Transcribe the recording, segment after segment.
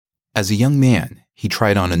As a young man, he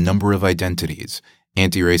tried on a number of identities: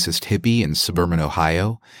 anti-racist hippie in suburban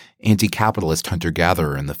Ohio, anti-capitalist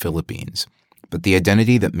hunter-gatherer in the Philippines. But the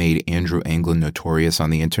identity that made Andrew Anglin notorious on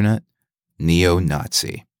the internet?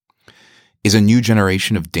 Neo-Nazi. Is a new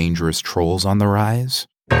generation of dangerous trolls on the rise?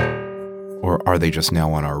 Or are they just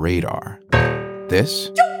now on our radar?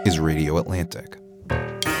 This is Radio Atlantic.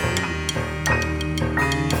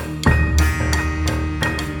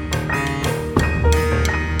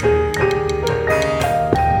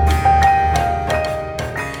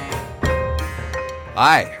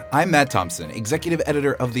 Hi, I'm Matt Thompson, executive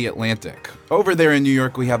editor of The Atlantic. Over there in New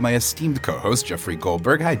York, we have my esteemed co-host, Jeffrey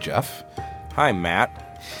Goldberg. Hi, Jeff. Hi,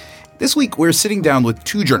 Matt. This week, we're sitting down with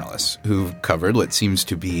two journalists who've covered what seems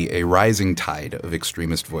to be a rising tide of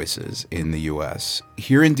extremist voices in the U.S.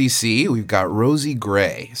 Here in D.C., we've got Rosie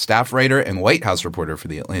Gray, staff writer and White House reporter for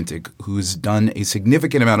The Atlantic, who's done a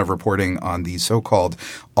significant amount of reporting on the so-called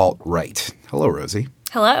alt-right. Hello, Rosie.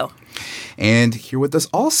 Hello. And here with us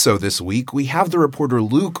also this week, we have the reporter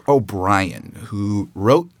Luke O'Brien, who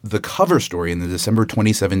wrote the cover story in the December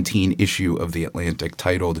 2017 issue of The Atlantic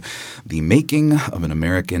titled The Making of an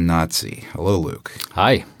American Nazi. Hello, Luke.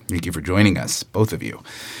 Hi. Thank you for joining us, both of you.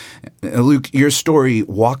 Luke, your story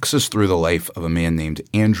walks us through the life of a man named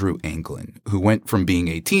Andrew Anglin, who went from being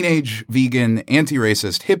a teenage, vegan,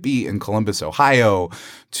 anti-racist hippie in Columbus, Ohio,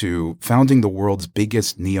 to founding the world's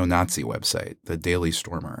biggest neo-Nazi website, the Daily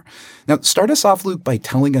Stormer. Now, start us off, Luke, by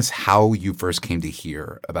telling us how you first came to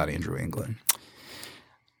hear about Andrew Anglin.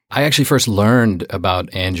 I actually first learned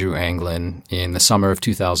about Andrew Anglin in the summer of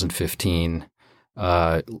 2015.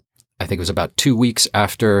 I think it was about 2 weeks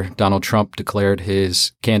after Donald Trump declared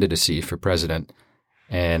his candidacy for president.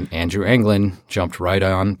 And Andrew Anglin jumped right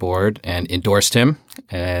on board and endorsed him.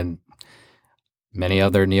 And many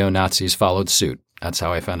other neo-Nazis followed suit. That's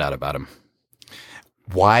how I found out about him.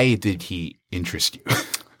 Why did he interest you?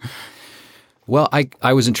 Well,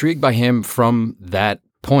 I was intrigued by him from that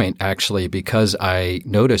point, actually, because I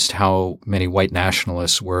noticed how many white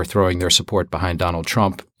nationalists were throwing their support behind Donald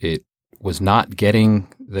Trump. It was not getting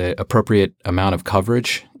the appropriate amount of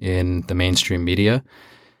coverage in the mainstream media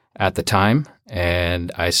at the time.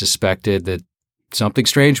 And I suspected that something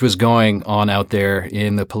strange was going on out there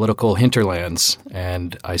in the political hinterlands.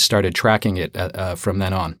 And I started tracking it from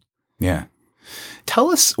then on. Yeah.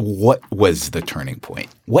 Tell us, what was the turning point?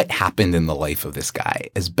 What happened in the life of this guy,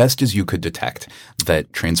 as best as you could detect,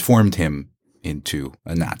 that transformed him into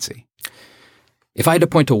a Nazi? If I had to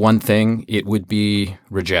point to one thing, it would be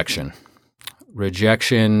rejection.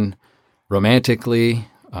 Rejection romantically,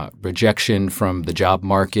 rejection from the job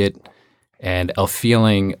market, and a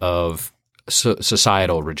feeling of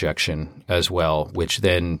societal rejection as well, which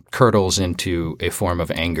then curdles into a form of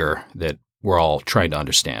anger that we're all trying to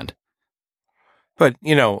understand. But,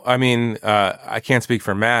 I can't speak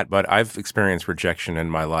for Matt, but I've experienced rejection in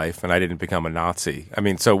my life, and I didn't become a Nazi. I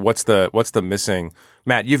mean, so what's the missing?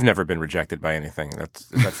 Matt, you've never been rejected by anything. Is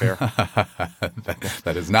that fair?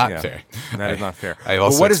 That is not fair. That is not fair. I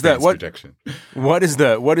also experienced rejection. What's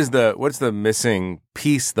the missing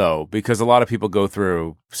piece, though? Because a lot of people go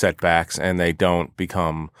through setbacks and they don't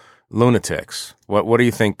become lunatics. What do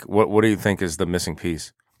you think? What do you think is the missing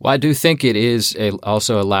piece? Well, I do think it is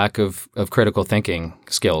also a lack of critical thinking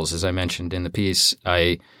skills, as I mentioned in the piece.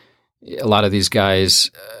 A lot of these guys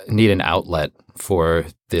need an outlet for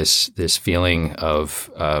this feeling of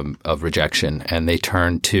rejection, and they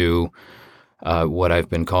turn to what I've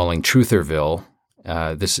been calling Trutherville.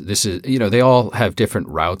 This is, they all have different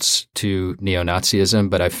routes to neo-Nazism,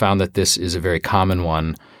 but I've found that this is a very common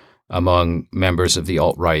one among members of the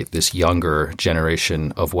alt-right, this younger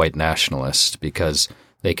generation of white nationalists, because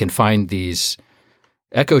they can find these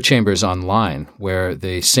echo chambers online where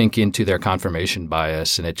they sink into their confirmation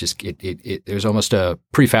bias, and there's almost a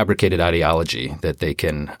prefabricated ideology that they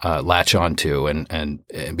can latch onto and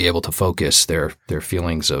be able to focus their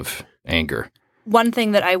feelings of anger. One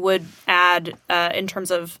thing that I would add in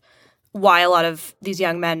terms of why a lot of these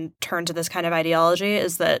young men turn to this kind of ideology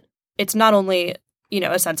is that it's not only,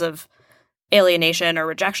 a sense of alienation or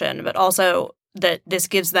rejection, but also that this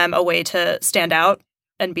gives them a way to stand out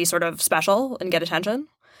and be sort of special and get attention.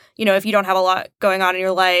 If you don't have a lot going on in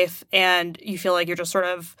your life and you feel like you're just sort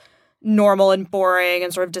of normal and boring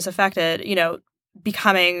and sort of disaffected,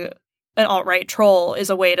 becoming an alt-right troll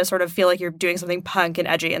is a way to sort of feel like you're doing something punk and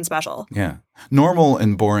edgy and special. Yeah. Normal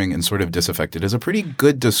and boring and sort of disaffected is a pretty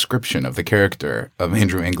good description of the character of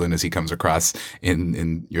Andrew Anglin as he comes across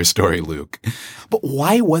in your story, Luke. But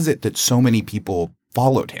why was it that so many people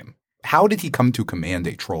followed him? How did he come to command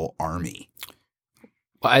a troll army?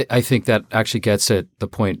 I think that actually gets at the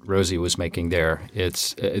point Rosie was making there.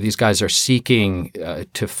 It's these guys are seeking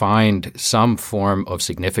to find some form of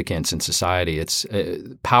significance in society. It's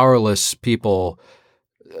powerless people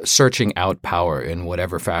searching out power in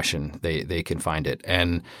whatever fashion they can find it.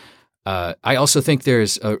 And I also think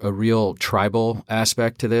there's a real tribal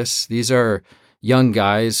aspect to this. These are young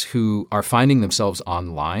guys who are finding themselves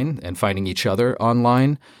online and finding each other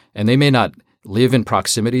online, and they may not live in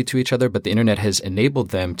proximity to each other, but the internet has enabled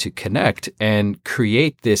them to connect and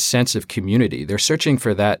create this sense of community. They're searching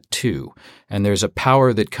for that too. And there's a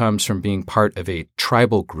power that comes from being part of a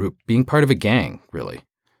tribal group, being part of a gang, really.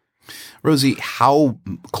 Rosie, how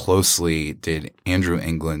closely did Andrew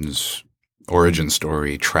England's origin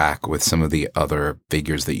story track with some of the other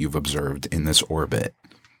figures that you've observed in this orbit?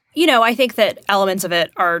 I think that elements of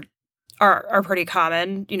it are pretty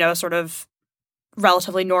common, sort of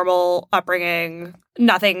relatively normal upbringing,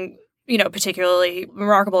 nothing, particularly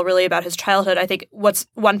remarkable really about his childhood. I think what's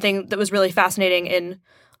one thing that was really fascinating in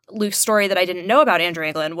Luke's story that I didn't know about Andrew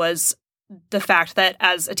Anglin was the fact that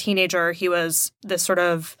as a teenager, he was this sort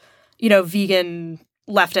of, vegan,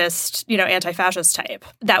 leftist, anti-fascist type.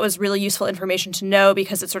 That was really useful information to know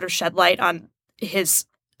because it sort of shed light on his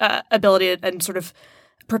ability and sort of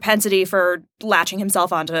propensity for latching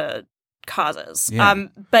himself onto causes. Yeah.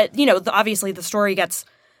 But, obviously the story gets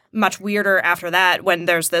much weirder after that when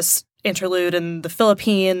there's this interlude in the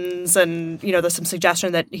Philippines and, there's some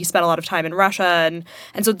suggestion that he spent a lot of time in Russia.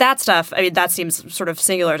 And so that stuff, that seems sort of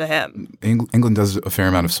singular to him. England does a fair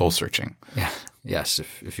amount of soul searching. Yeah. Yes,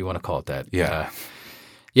 if you want to call it that.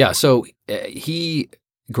 Yeah. So he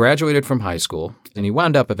graduated from high school and he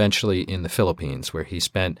wound up eventually in the Philippines where he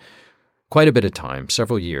spent quite a bit of time,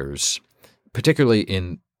 several years, particularly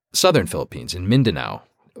in southern Philippines, in Mindanao.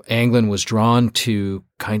 Anglin was drawn to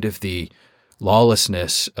kind of the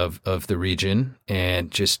lawlessness of the region and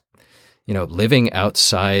just, living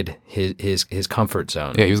outside his comfort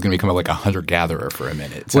zone. Yeah, he was going to become like a hunter-gatherer for a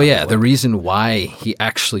minute. The reason why he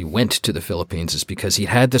actually went to the Philippines is because he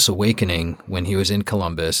had this awakening when he was in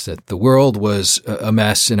Columbus that the world was a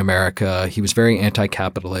mess in America. He was very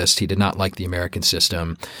anti-capitalist. He did not like the American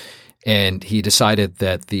system. And he decided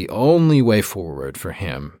that the only way forward for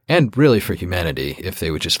him, and really for humanity, if they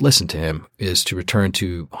would just listen to him, is to return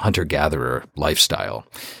to hunter-gatherer lifestyle.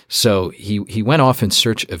 So he went off in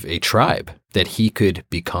search of a tribe that he could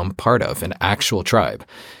become part of, an actual tribe.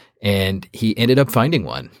 And he ended up finding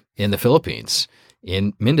one in the Philippines,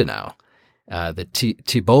 in Mindanao, the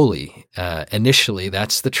Tiboli. Initially,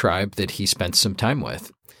 that's the tribe that he spent some time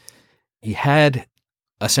with. He had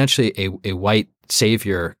essentially a white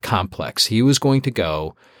savior complex. He was going to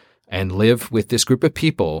go and live with this group of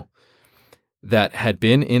people that had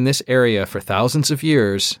been in this area for thousands of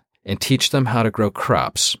years and teach them how to grow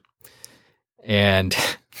crops. And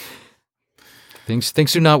things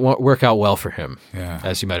do not work out well for him,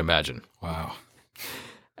 as you might imagine. Wow.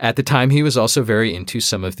 At the time, he was also very into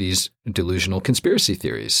some of these delusional conspiracy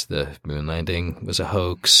theories. The moon landing was a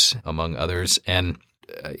hoax, among others, and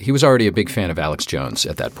he was already a big fan of Alex Jones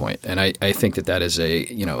at that point, and I think that is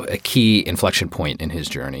a key inflection point in his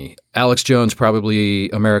journey. Alex Jones, probably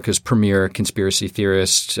America's premier conspiracy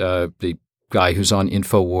theorist, the guy who's on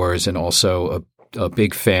InfoWars, and also a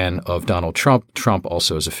big fan of Donald Trump. Trump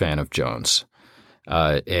also is a fan of Jones.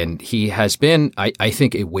 And he has been, I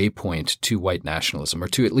think, a waypoint to white nationalism, or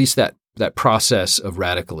to at least that process of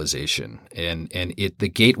radicalization. And the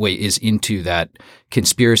gateway is into that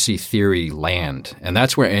conspiracy theory land. And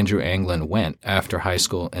that's where Andrew Anglin went after high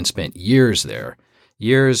school and spent years there,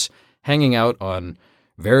 years hanging out on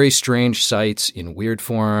very strange sites in weird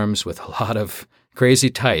forums with a lot of crazy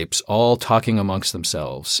types all talking amongst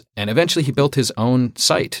themselves. And eventually he built his own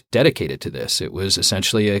site dedicated to this. It was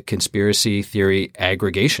essentially a conspiracy theory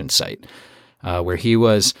aggregation site where he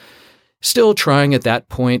was still trying at that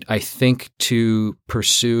point, I think, to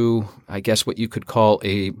pursue, I guess, what you could call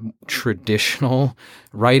a traditional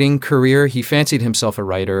writing career. He fancied himself a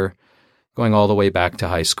writer going all the way back to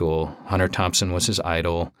high school. Hunter Thompson was his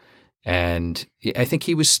idol. And I think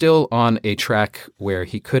he was still on a track where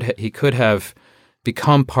he could have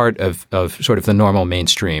become part of sort of the normal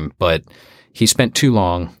mainstream, but he spent too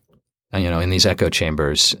long, in these echo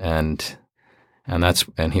chambers, and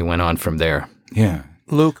he went on from there. Yeah.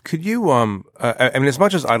 Luke, could you, as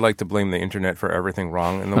much as I'd like to blame the internet for everything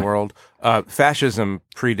wrong in the world, fascism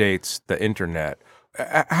predates the internet.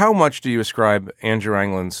 How much do you ascribe Andrew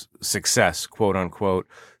Anglin's success, quote unquote,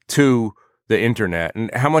 to the internet?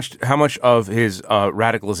 And how much of his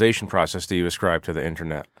radicalization process do you ascribe to the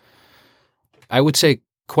internet? I would say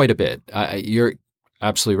quite a bit. You're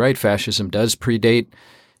absolutely right. Fascism does predate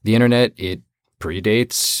the internet. It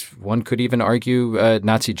predates, one could even argue,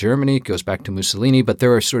 Nazi Germany. It goes back to Mussolini. But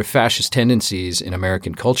there are sort of fascist tendencies in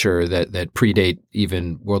American culture that predate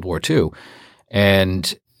even World War II.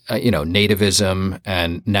 And, nativism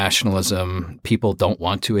and nationalism, people don't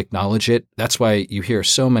want to acknowledge it. That's why you hear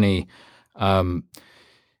so many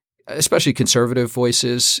especially conservative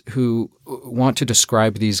voices who want to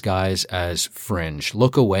describe these guys as fringe.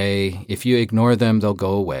 Look away. If you ignore them, they'll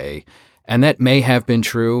go away. And that may have been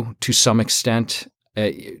true to some extent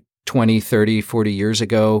 20, 30, 40 years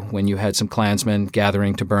ago when you had some Klansmen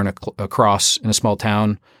gathering to burn a cross in a small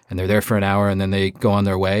town, and they're there for an hour and then they go on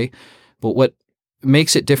their way. But what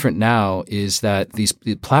makes it different now is that these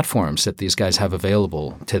platforms that these guys have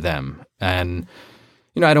available to them, and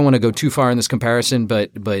I don't want to go too far in this comparison,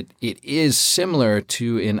 but it is similar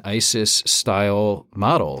to an ISIS-style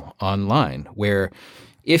model online where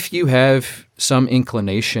if you have some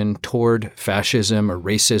inclination toward fascism or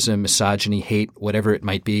racism, misogyny, hate, whatever it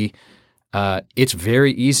might be, it's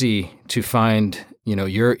very easy to find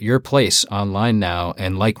your place online now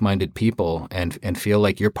and like-minded people and feel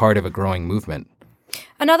like you're part of a growing movement.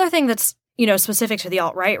 Another thing that's specific to the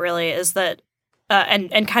alt-right really is that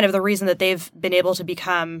and kind of the reason that they've been able to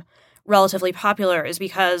become relatively popular is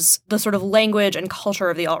because the sort of language and culture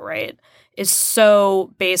of the alt-right is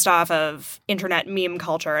so based off of internet meme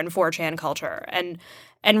culture and 4chan culture. And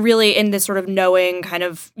really in this sort of knowing kind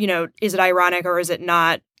of, is it ironic or is it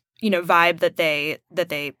not, vibe that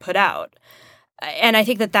they put out. And I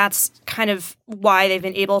think that that's kind of why they've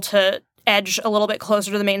been able to edge a little bit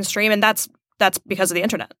closer to the mainstream. And that's because of the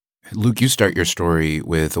internet. Luke, you start your story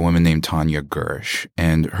with a woman named Tanya Gersh,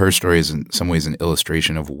 and her story is in some ways an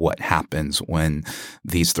illustration of what happens when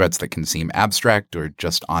these threats that can seem abstract or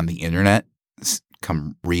just on the internet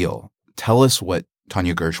come real. Tell us what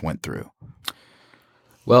Tanya Gersh went through.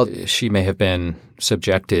 Well, she may have been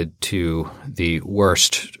subjected to the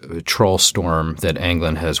worst troll storm that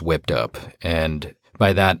Anglin has whipped up. And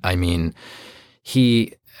by that, I mean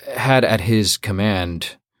he had at his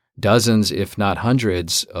command dozens, if not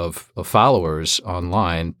hundreds, of followers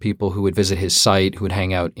online, people who would visit his site, who would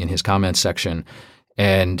hang out in his comments section,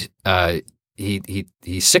 and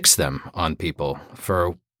he sixed them on people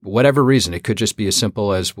for whatever reason. It could just be as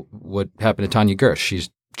simple as what happened to Tanya Gersh.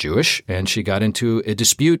 She's Jewish, and she got into a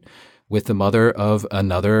dispute with the mother of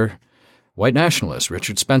another white nationalist,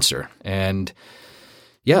 Richard Spencer. And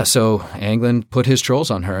so Anglin put his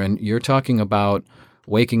trolls on her, and you're talking about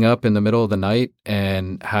waking up in the middle of the night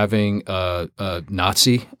and having a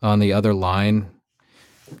Nazi on the other line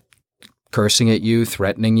cursing at you,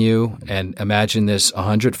 threatening you, and imagine this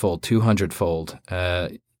 100-fold, 200-fold,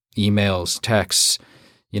 emails, texts.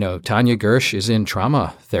 Tanya Gersh is in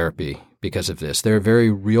trauma therapy because of this. There are very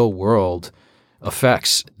real-world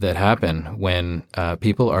effects that happen when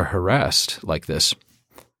people are harassed like this.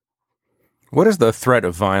 What is the threat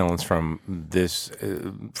of violence from this,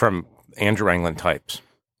 from Andrew Anglin types?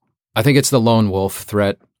 I think it's the lone wolf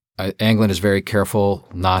threat. Anglin is very careful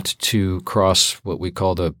not to cross what we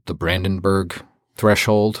call the Brandenburg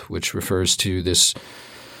threshold, which refers to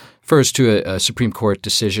a Supreme Court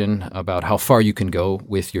decision about how far you can go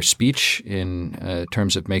with your speech in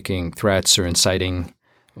terms of making threats or inciting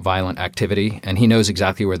violent activity. And he knows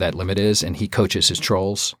exactly where that limit is, and he coaches his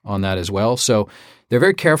trolls on that as well. So they're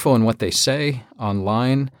very careful in what they say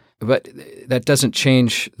online. But that doesn't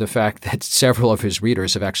change the fact that several of his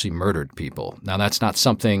readers have actually murdered people. Now, that's not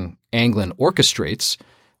something Anglin orchestrates,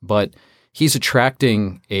 but he's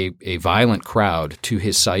attracting a violent crowd to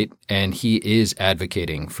his site, and he is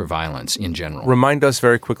advocating for violence in general. Remind us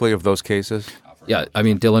very quickly of those cases. Yeah, I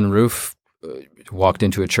mean, Dylan Roof walked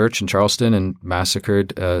into a church in Charleston and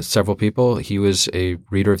massacred several people. He was a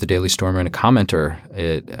reader of the Daily Stormer and a commenter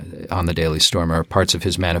on the Daily Stormer. Parts of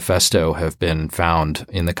his manifesto have been found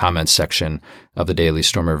in the comments section of the Daily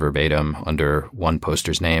Stormer verbatim under one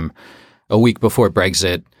poster's name. A week before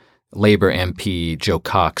Brexit, Labour MP Joe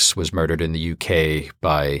Cox was murdered in the UK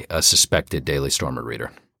by a suspected Daily Stormer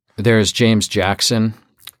reader. There's James Jackson,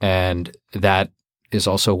 and that is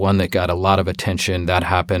also one that got a lot of attention. That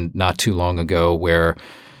happened not too long ago, where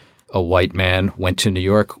a white man went to New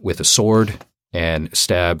York with a sword and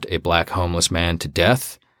stabbed a black homeless man to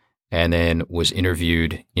death, and then was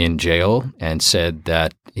interviewed in jail and said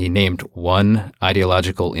that he named one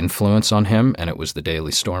ideological influence on him, and it was the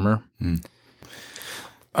Daily Stormer.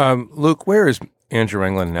 Luke, where is Andrew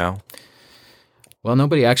Anglin now? Well,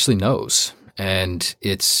 nobody actually knows, and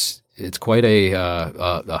it's quite a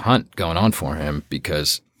hunt going on for him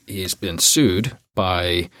because he's been sued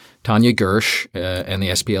by Tanya Gersh and the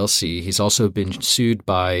SPLC. He's also been sued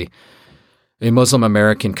by a Muslim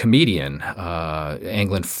American comedian.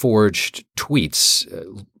 Anglin forged tweets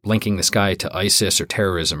linking this guy to ISIS or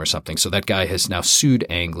terrorism or something. So that guy has now sued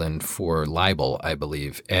Anglin for libel, I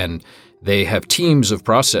believe. And they have teams of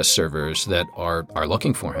process servers that are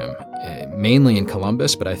looking for him, mainly in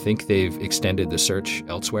Columbus, but I think they've extended the search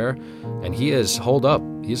elsewhere. And he is holed up.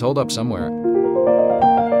 He's holed up somewhere.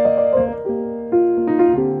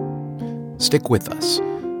 Stick with us.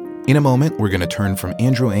 In a moment, we're going to turn from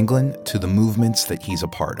Andrew Anglin to the movements that he's a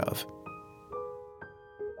part of.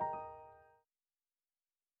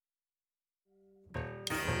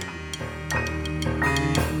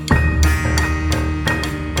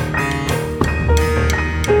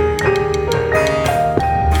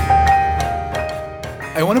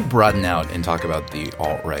 I want to broaden out and talk about the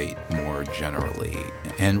alt-right more generally.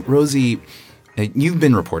 And Rosie, you've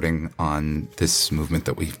been reporting on this movement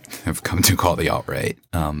that we have come to call the alt-right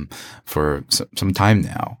for some time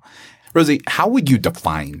now. Rosie, how would you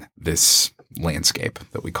define this landscape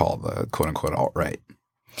that we call the quote-unquote alt-right?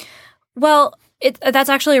 Well, that's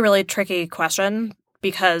actually a really tricky question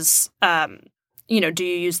because, do you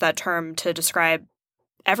use that term to describe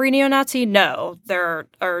every neo-Nazi? No. There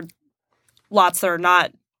are lots that are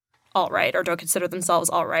not alt-right or don't consider themselves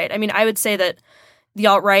alt-right. I mean, I would say that the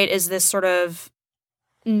alt-right is this sort of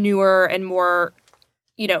newer and more,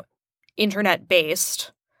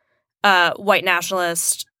 internet-based white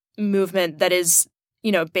nationalist movement that is,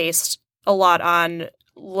 based a lot on,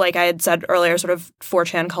 like I had said earlier, sort of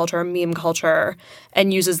 4chan culture, meme culture,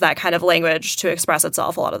 and uses that kind of language to express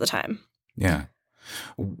itself a lot of the time. Yeah.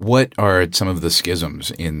 What are some of the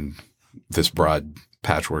schisms in this broad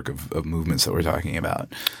patchwork of movements that we're talking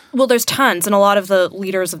about? Well, there's tons, and a lot of the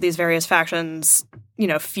leaders of these various factions,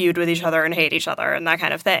 feud with each other and hate each other and that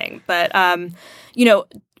kind of thing. But,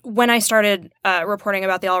 when I started reporting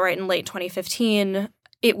about the alt-right in late 2015,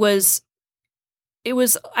 it was,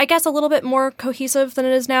 I guess, a little bit more cohesive than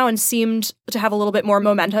it is now and seemed to have a little bit more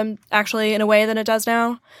momentum, actually, in a way than it does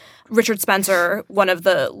now. Richard Spencer, one of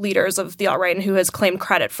the leaders of the alt-right and who has claimed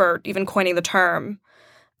credit for even coining the term,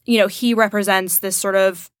 he represents this sort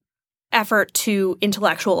of effort to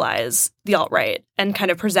intellectualize the alt-right and kind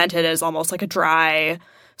of present it as almost like a dry,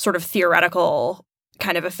 sort of theoretical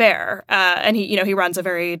kind of affair. And he runs a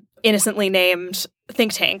very innocently named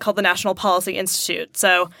think tank called the National Policy Institute.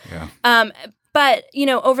 So, yeah. But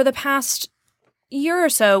over the past year or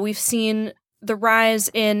so, we've seen the rise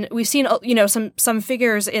in some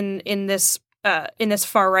figures in this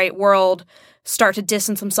far right world start to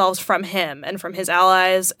distance themselves from him and from his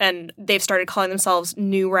allies, and they've started calling themselves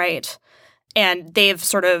New Right, and they've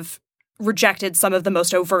sort of rejected some of the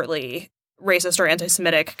most overtly racist or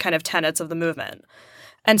anti-Semitic kind of tenets of the movement.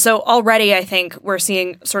 And so already I think we're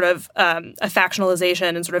seeing sort of a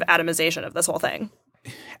factionalization and sort of atomization of this whole thing.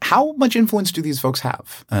 How much influence do these folks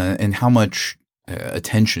have, and how much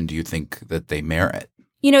attention do you think that they merit?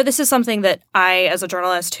 This is something that I, as a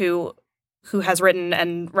journalist who has written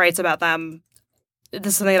and writes about them,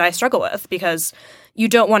 this is something that I struggle with because you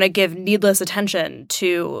don't want to give needless attention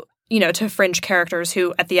to fringe characters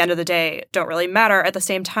who, at the end of the day, don't really matter. At the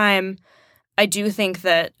same time, I do think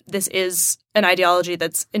that this is an ideology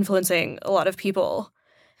that's influencing a lot of people.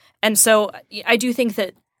 And so I do think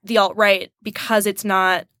that the alt-right, because it's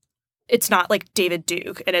not like David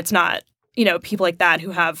Duke and it's not, people like that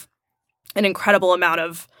who have an incredible amount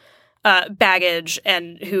of baggage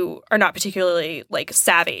and who are not particularly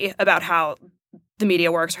savvy about how the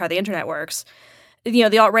media works or how the internet works.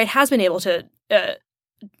 The alt-right has been able to,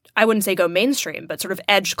 I wouldn't say go mainstream, but sort of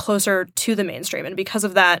edge closer to the mainstream. And because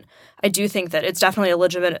of that, I do think that it's definitely a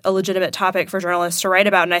legitimate topic for journalists to write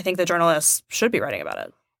about. And I think that journalists should be writing about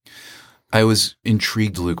it. I was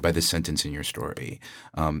intrigued, Luke, by this sentence in your story.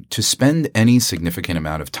 To spend any significant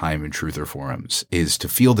amount of time in truther forums is to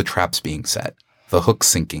feel the traps being set, the hook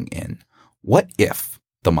sinking in. What if,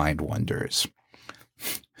 the mind wonders?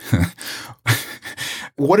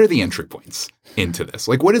 What are the entry points into this?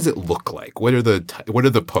 What does it look like? What are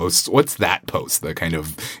the posts? What's that post? The kind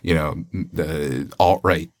of, the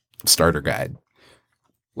alt-right starter guide.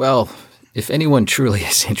 Well, if anyone truly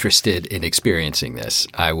is interested in experiencing this,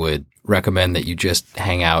 I would recommend that you just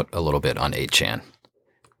hang out a little bit on 8chan.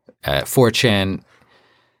 4chan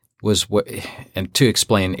was what, and to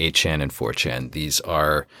explain 8chan and 4chan, these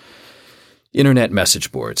are internet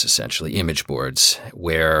message boards, essentially image boards,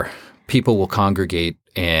 where people will congregate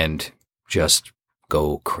and just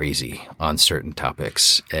go crazy on certain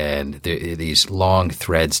topics, and these long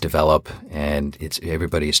threads develop, and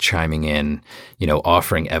everybody's chiming in,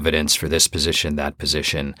 offering evidence for this position, that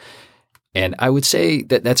position. And I would say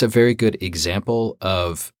that that's a very good example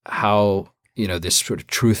of how, this sort of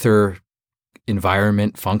truther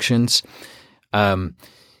environment functions.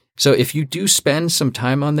 So if you do spend some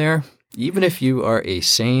time on there, even if you are a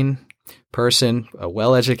sane person, a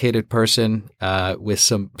well-educated person with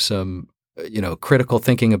some critical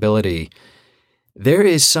thinking ability, there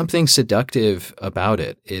is something seductive about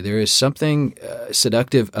it. There is something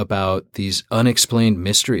seductive about these unexplained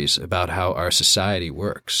mysteries about how our society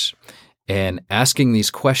works. And asking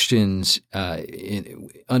these questions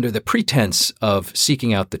under the pretense of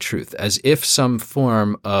seeking out the truth, as if some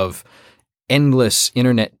form of endless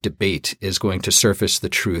internet debate is going to surface the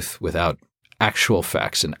truth without actual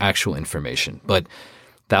facts and actual information. But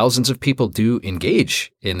thousands of people do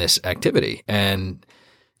engage in this activity. And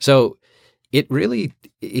so it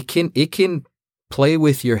can play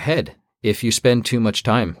with your head if you spend too much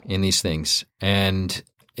time in these things. And,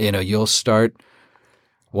 you'll start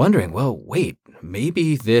wondering, well, wait,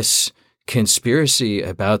 maybe this conspiracy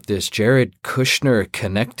about this Jared Kushner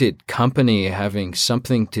connected company having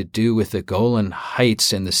something to do with the Golan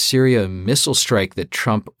Heights and the Syria missile strike that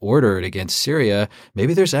Trump ordered against Syria,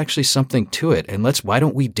 maybe there's actually something to it. And why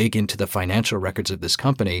don't we dig into the financial records of this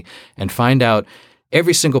company and find out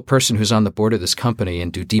every single person who's on the board of this company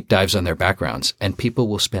and do deep dives on their backgrounds. And people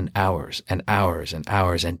will spend hours and hours and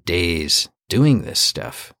hours and days doing this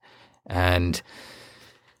stuff. And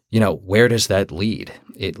where does that lead?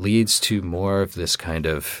 It leads to more of this kind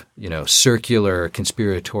of, circular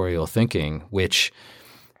conspiratorial thinking, which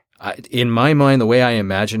in my mind, the way I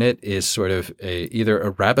imagine it is sort of either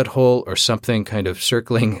a rabbit hole or something kind of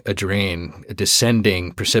circling a drain,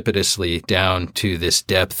 descending precipitously down to this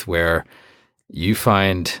depth where you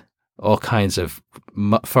find all kinds of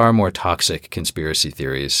far more toxic conspiracy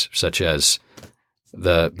theories, such as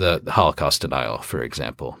the Holocaust denial, for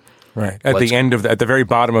example. Right. At the very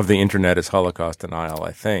bottom of the internet is Holocaust denial,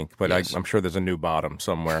 I think. But yes. I'm sure there's a new bottom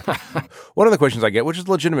somewhere. One of the questions I get, which is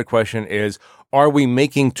a legitimate question, is, are we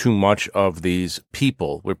making too much of these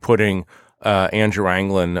people? We're putting Andrew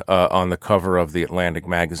Anglin on the cover of the Atlantic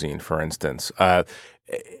magazine, for instance.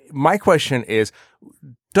 My question is,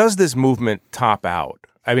 does this movement top out?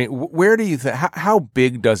 I mean, where do you think? How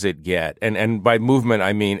big does it get? And by movement,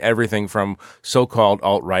 I mean everything from so-called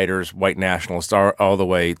alt-righters, white nationalists, all the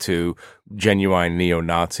way to genuine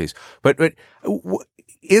neo-Nazis. But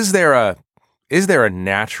is there a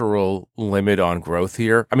natural limit on growth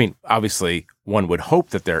here? I mean, obviously, one would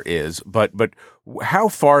hope that there is. But how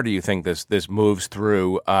far do you think this moves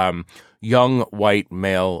through young white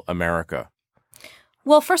male America?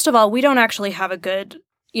 Well, first of all, we don't actually have a good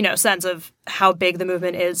sense of how big the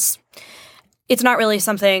movement is. It's not really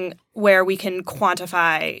something where we can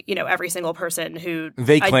quantify, every single person who...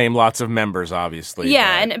 They claim lots of members, obviously.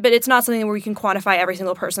 Yeah, but it's not something where we can quantify every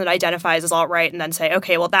single person that identifies as alt-right and then say,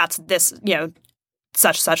 okay, well, that's this,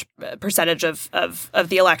 such percentage of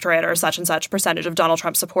the electorate or such and such percentage of Donald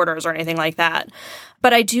Trump supporters or anything like that.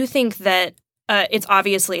 But I do think that it's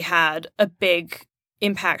obviously had a big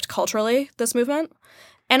impact culturally, this movement,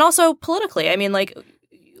 and also politically. I mean,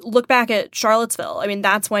 look back at Charlottesville. I mean,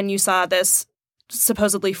 that's when you saw this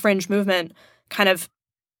supposedly fringe movement kind of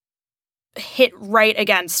hit right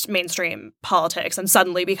against mainstream politics and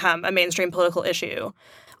suddenly become a mainstream political issue.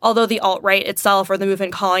 Although the alt-right itself, or the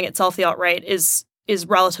movement calling itself the alt-right, is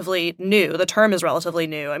relatively new. The term is relatively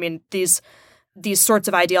new. I mean, these sorts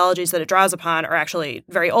of ideologies that it draws upon are actually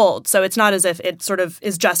very old. So it's not as if it sort of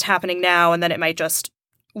is just happening now and then it might just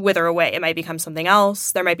wither away. It might become something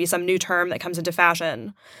else. There might be some new term that comes into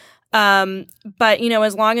fashion. But,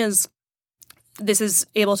 as long as this is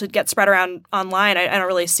able to get spread around online, I don't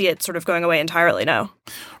really see it sort of going away entirely, no.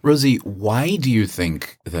 Rosie, why do you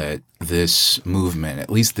think that this movement, at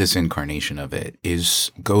least this incarnation of it,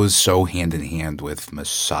 goes so hand in hand with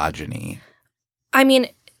misogyny? I mean,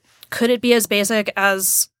 could it be as basic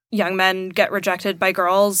as young men get rejected by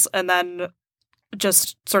girls and then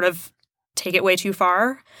just sort of take it way too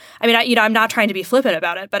far? I mean, I'm not trying to be flippant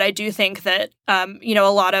about it, but I do think that, a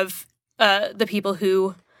lot of the people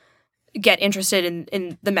who get interested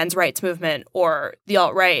in the men's rights movement or the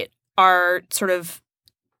alt-right are sort of,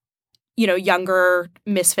 younger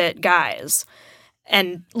misfit guys.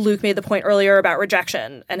 And Luke made the point earlier about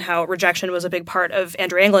rejection and how rejection was a big part of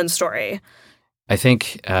Andrew Anglin's story. I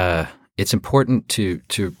think it's important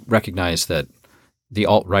to recognize that the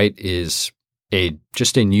alt-right is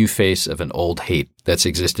just a new face of an old hate that's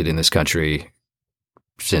existed in this country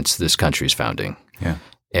since this country's founding. Yeah.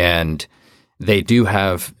 And they do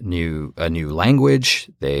have a new language.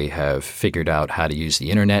 They have figured out how to use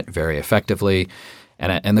the internet very effectively.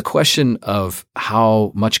 And the question of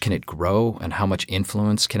how much can it grow and how much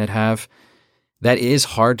influence can it have, that is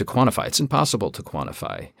hard to quantify. It's impossible to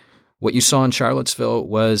quantify. What you saw in Charlottesville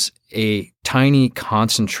was a tiny,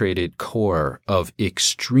 concentrated core of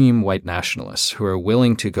extreme white nationalists who are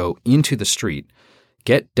willing to go into the street,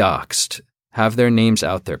 get doxxed, have their names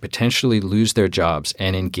out there, potentially lose their jobs,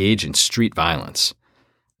 and engage in street violence.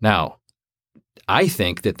 Now, I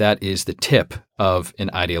think that that is the tip of an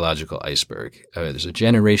ideological iceberg. There's a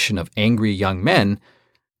generation of angry young men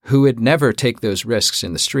who would never take those risks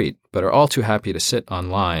in the street, but are all too happy to sit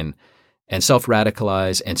online and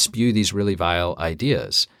self-radicalize and spew these really vile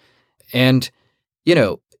ideas. And,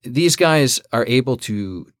 these guys are able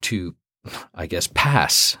to, I guess,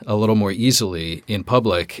 pass a little more easily in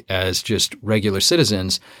public as just regular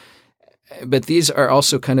citizens. But these are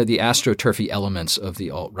also kind of the astroturfy elements of the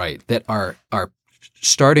alt-right that are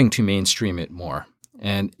starting to mainstream it more.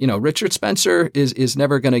 And, Richard Spencer is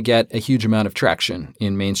never going to get a huge amount of traction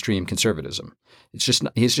in mainstream conservatism.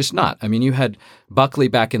 He's just not. I mean, you had Buckley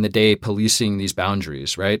back in the day policing these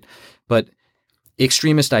boundaries, right? But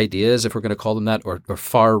extremist ideas, if we're going to call them that, or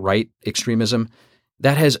far-right extremism,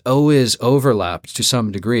 that has always overlapped to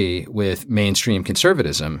some degree with mainstream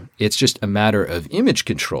conservatism. It's just a matter of image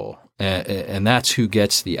control, and that's who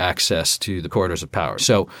gets the access to the corridors of power.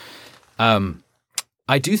 So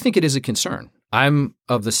I do think it is a concern. I'm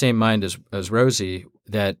of the same mind as Rosie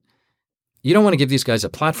that you don't want to give these guys a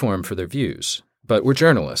platform for their views, but we're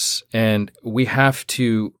journalists, and we have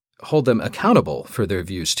to hold them accountable for their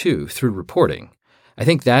views too through reporting. I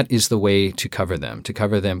think that is the way to cover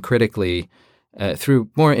them critically through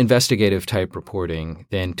more investigative type reporting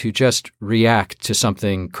than to just react to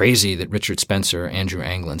something crazy that Richard Spencer or Andrew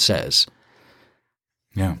Anglin says.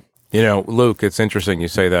 Yeah. Luke, it's interesting you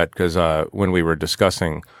say that because when we were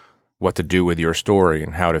discussing what to do with your story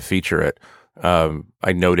and how to feature it,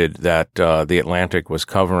 I noted that The Atlantic was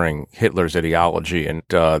covering Hitler's ideology in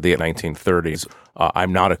the 1930s.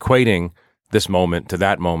 I'm not equating this moment to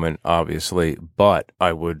that moment, obviously, but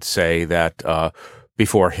I would say that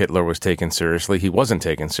before Hitler was taken seriously, he wasn't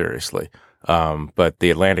taken seriously. But The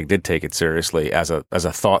Atlantic did take it seriously as a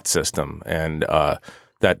thought system, and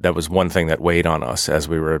that was one thing that weighed on us as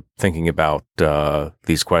we were thinking about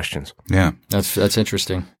these questions. Yeah. That's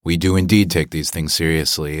interesting. We do indeed take these things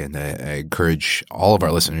seriously, and I encourage all of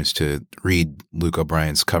our listeners to read Luke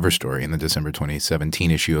O'Brien's cover story in the December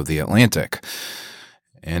 2017 issue of The Atlantic.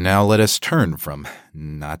 And now let us turn from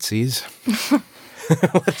Nazis.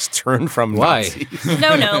 Let's turn from Nazis.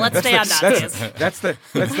 No, let's stay on Nazis. That's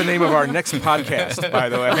the name of our next podcast, by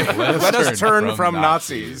the way. Let us turn from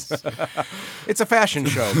Nazis. It's a fashion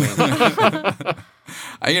show, man.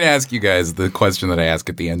 I'm going to ask you guys the question that I ask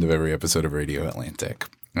at the end of every episode of Radio Atlantic,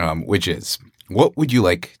 which is, what would you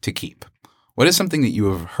like to keep? What is something that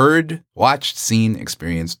you have heard, watched, seen,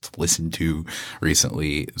 experienced, listened to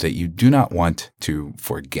recently that you do not want to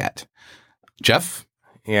forget? Jeff?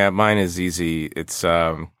 Yeah, mine is easy. It's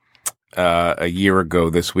a year ago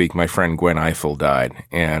this week, my friend Gwen Ifill died,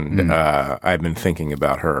 and I've been thinking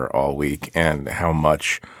about her all week and how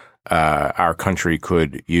much our country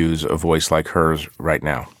could use a voice like hers right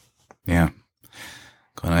now. Yeah.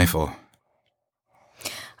 Gwen Ifill.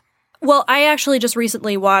 Well, I actually just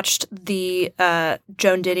recently watched the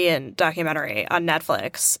Joan Didion documentary on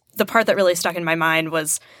Netflix. The part that really stuck in my mind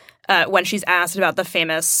was when she's asked about the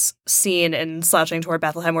famous scene in Slouching Toward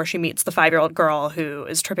Bethlehem where she meets the 5-year-old girl who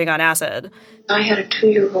is tripping on acid. I had a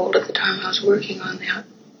 2-year-old at the time I was working on that,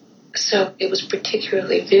 so it was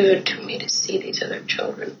particularly vivid to me to see these other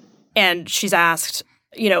children. And she's asked,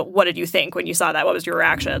 what did you think when you saw that? What was your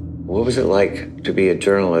reaction? What was it like to be a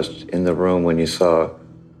journalist in the room when you saw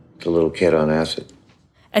the little kid on acid?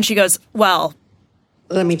 And she goes, well,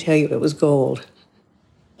 let me tell you, it was gold.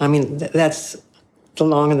 I mean, that's the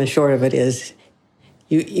long and the short of it is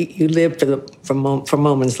you live for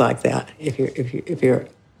moments like that if you're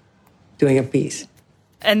doing a piece.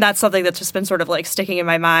 And that's something that's just been sort of like sticking in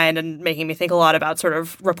my mind and making me think a lot about sort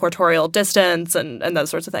of reportorial distance and those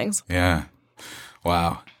sorts of things. Yeah.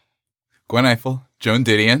 Wow. Gwen Ifill, Joan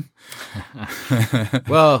Didion.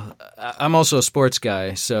 Well, I'm also a sports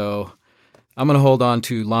guy, so I'm going to hold on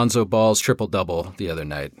to Lonzo Ball's triple-double the other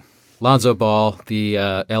night. Lonzo Ball, the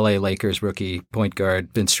L.A. Lakers rookie point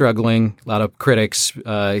guard, been struggling. A lot of critics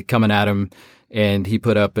coming at him, and he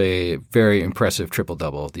put up a very impressive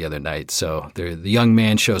triple-double the other night. So the young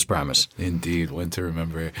man shows promise. Indeed, one to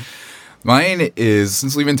remember. Mine is,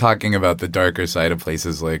 since we've been talking about the darker side of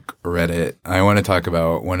places like Reddit, I want to talk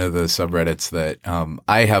about one of the subreddits that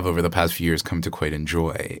I have over the past few years come to quite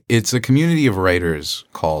enjoy. It's a community of writers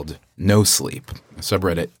called No Sleep, a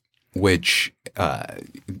subreddit which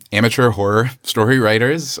amateur horror story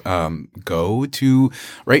writers go to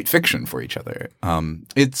write fiction for each other.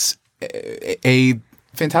 It's a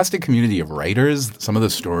fantastic community of writers. Some of the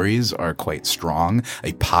stories are quite strong.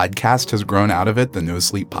 A podcast has grown out of it, the No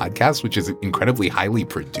Sleep podcast, which is incredibly highly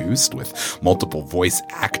produced with multiple voice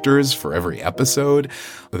actors for every episode.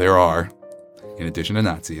 There are, in addition to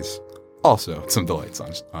Nazis, also some delights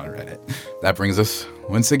on Reddit. That brings us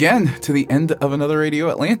once again to the end of another Radio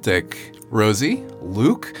Atlantic. Rosie,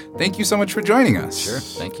 Luke, thank you so much for joining us. Sure,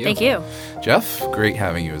 thank you. Thank you. Jeff, great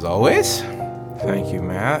having you as always. Thank you,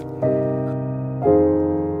 Matt.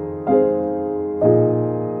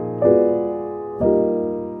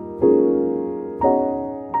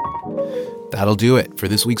 That'll do it for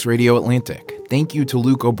this week's Radio Atlantic. Thank you to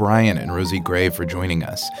Luke O'Brien and Rosie Gray for joining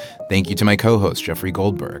us. Thank you to my co-host, Jeffrey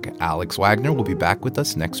Goldberg. Alex Wagner will be back with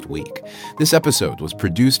us next week. This episode was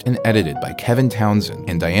produced and edited by Kevin Townsend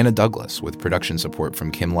and Diana Douglas with production support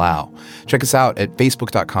from Kim Lau. Check us out at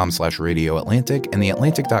facebook.com/Radio Atlantic and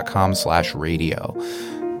theatlantic.com/radio.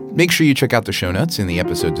 Make sure you check out the show notes in the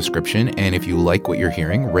episode description, and if you like what you're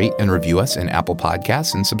hearing, rate and review us in Apple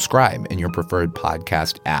Podcasts and subscribe in your preferred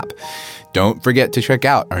podcast app. Don't forget to check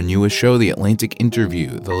out our newest show, The Atlantic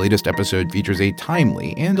Interview. The latest episode features a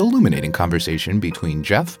timely and illuminating conversation between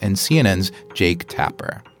Jeff and CNN's Jake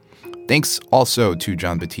Tapper. Thanks also to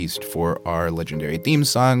John Batiste for our legendary theme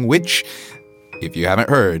song, which, if you haven't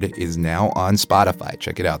heard, is now on Spotify.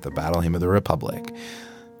 Check it out, The Battle Hymn of the Republic.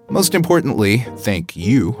 Most importantly, thank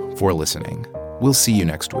you for listening. We'll see you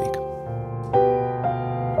next week.